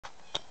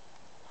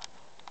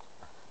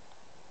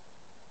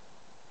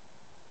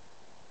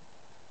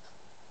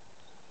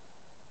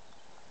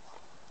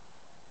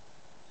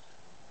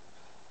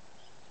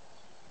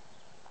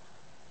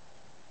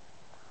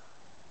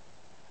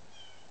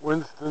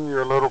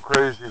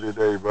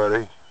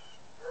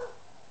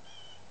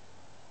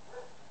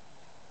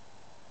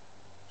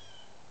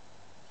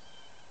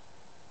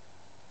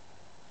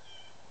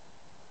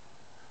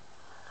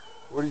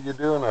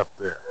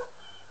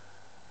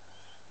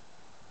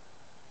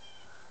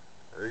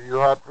Are you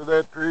hot for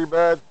that tree,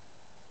 bud?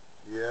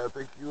 Yeah, I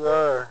think you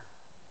are.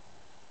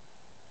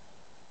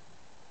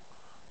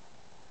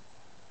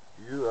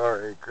 You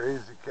are a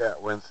crazy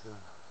cat, Winston.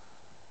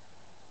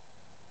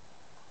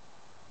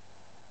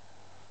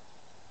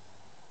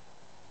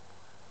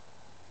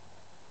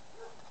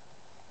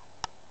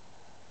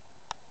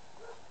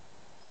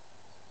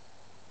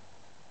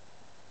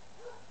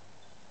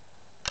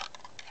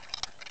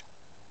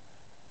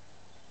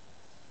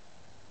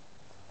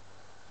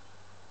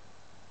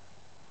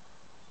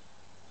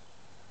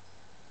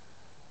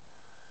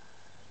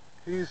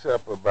 He's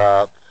up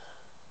about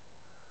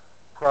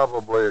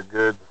probably a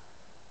good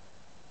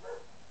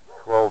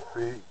 12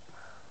 feet.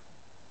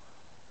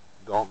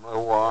 Don't know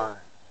why.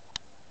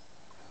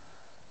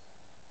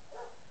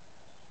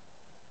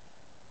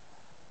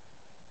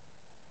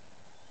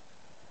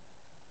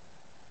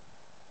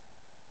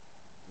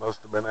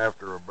 Must have been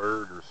after a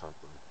bird or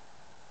something.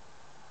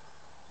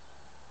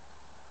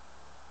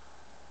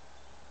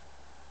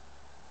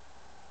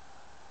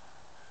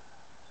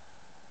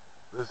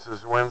 This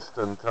is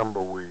Winston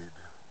Tumbleweed,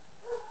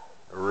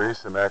 a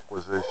recent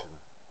acquisition.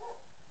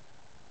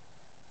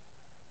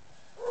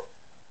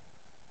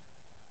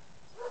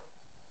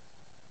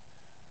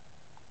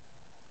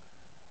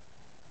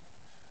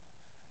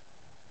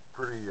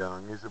 Pretty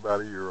young. He's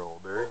about a year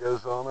old. There he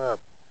goes on up.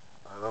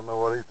 I don't know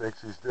what he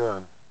thinks he's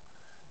doing.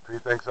 If he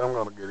thinks I'm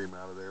going to get him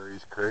out of there,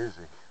 he's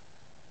crazy.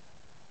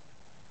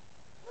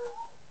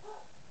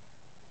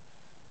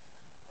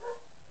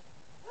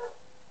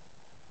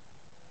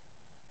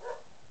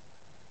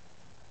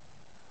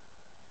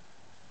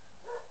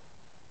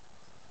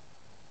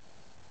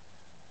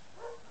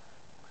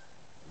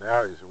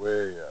 Now he's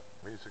way up.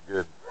 He's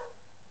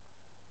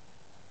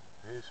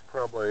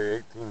probably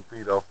 18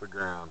 feet off the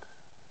ground.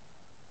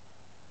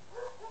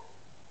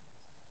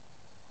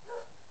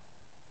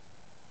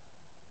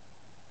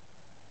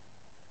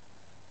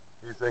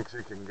 He thinks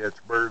he can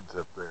catch birds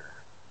up there.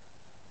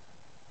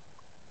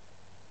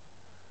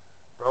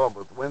 Problem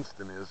with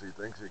Winston is he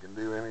thinks he can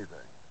do anything.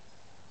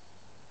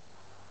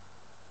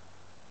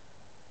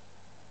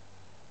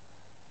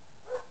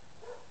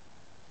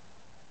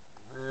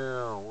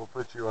 Yeah, we'll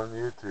put you on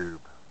YouTube.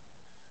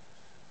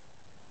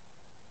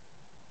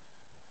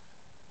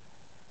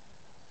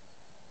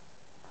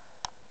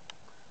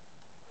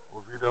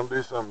 Well, if you don't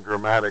do something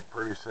dramatic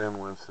pretty soon,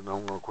 Winston,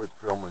 I'm going to quit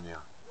filming you.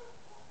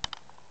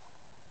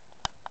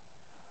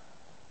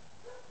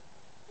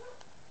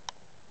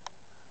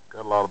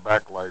 Got a lot of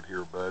backlight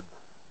here, bud.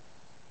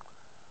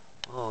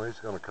 Oh, he's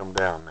going to come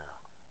down now.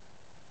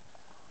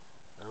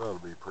 That ought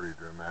to be pretty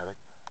dramatic.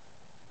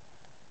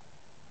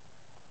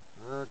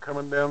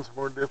 Coming down's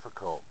more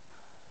difficult.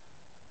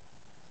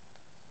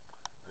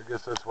 I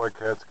guess that's why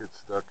cats get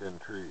stuck in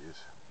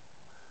trees.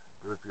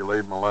 But if you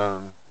leave them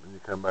alone and you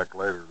come back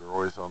later, they're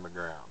always on the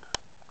ground.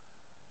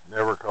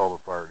 Never call the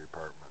fire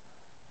department.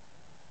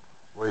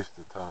 Waste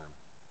of time.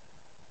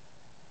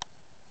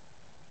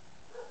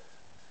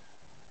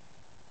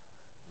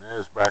 Now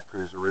he's back to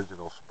his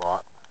original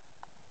spot.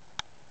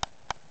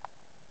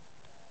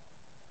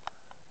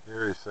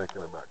 Here he's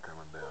thinking about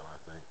coming down,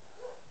 I think.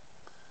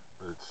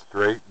 But it's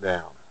straight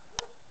down.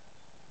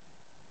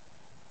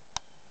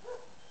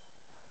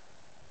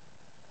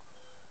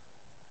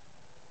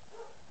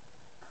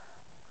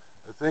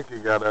 I think he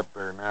got up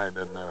there, now he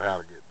doesn't know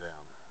how to get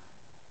down.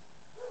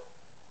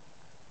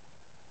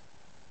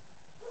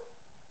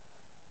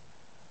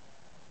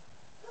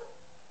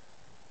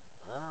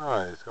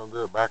 Ah, he's going to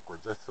do it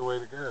backwards. That's the way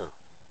to go.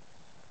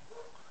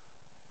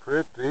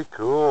 Pretty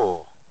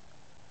cool.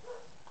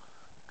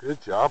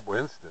 Good job,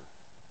 Winston.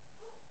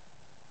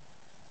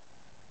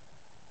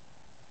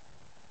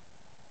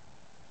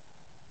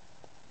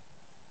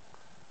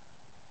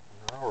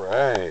 All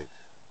right.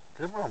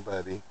 Come on,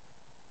 buddy.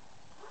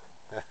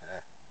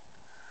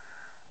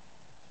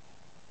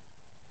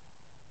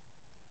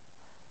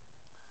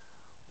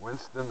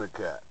 Winston the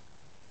cat.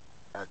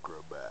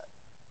 Acrobat.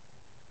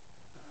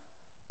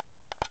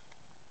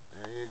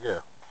 There you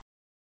go.